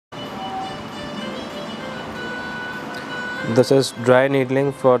This is dry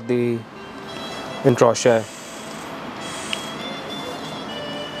needling for the introssia.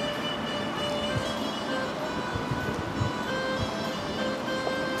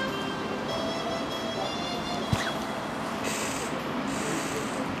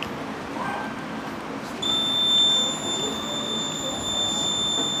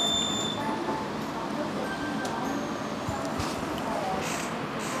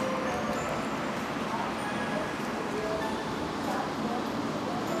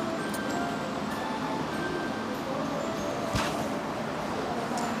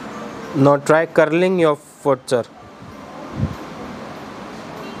 Now try curling your foot, sir.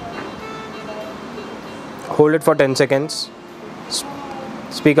 Hold it for 10 seconds.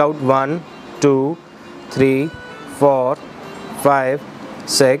 Speak out 1, 2, 3, 4, 5,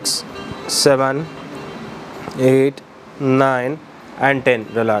 6, 7, 8, 9 and 10.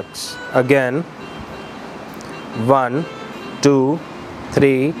 Relax. Again. 1, 2,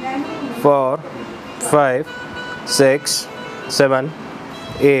 3, 4, 5, 6, 7,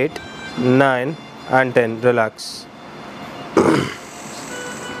 8, 9 and 10. Relax.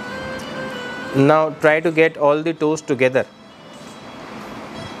 Now try to get all the toes together.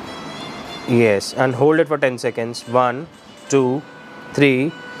 Yes, and hold it for 10 seconds. 1, 2,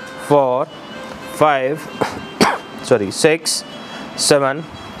 3, 4, 5, sorry, 6, 7,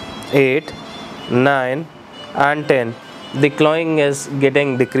 8, 9 and 10. The clawing is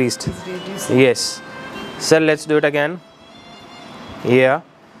getting decreased. Yes. So let's do it again. Yeah.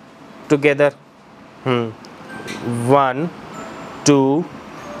 Together. 1, 2,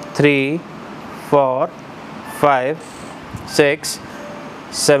 3, 4, 5, 6,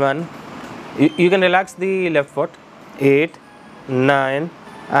 7. You can relax the left foot. 8, 9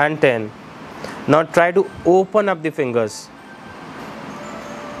 and 10. Now try to open up the fingers.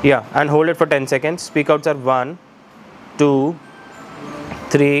 Yeah, and hold it for 10 seconds. Speak out, sir. 1, 2,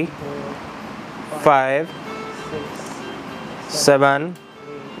 3, 5, 7,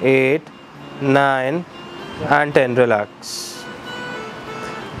 8, 9 and 10. Relax.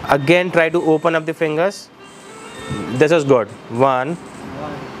 Again try to open up the fingers. This is good. 1,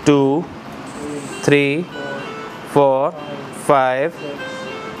 2, 3, 4, 5,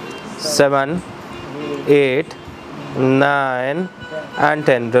 7, 8, 9 and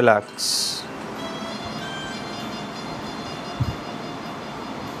 10. Relax.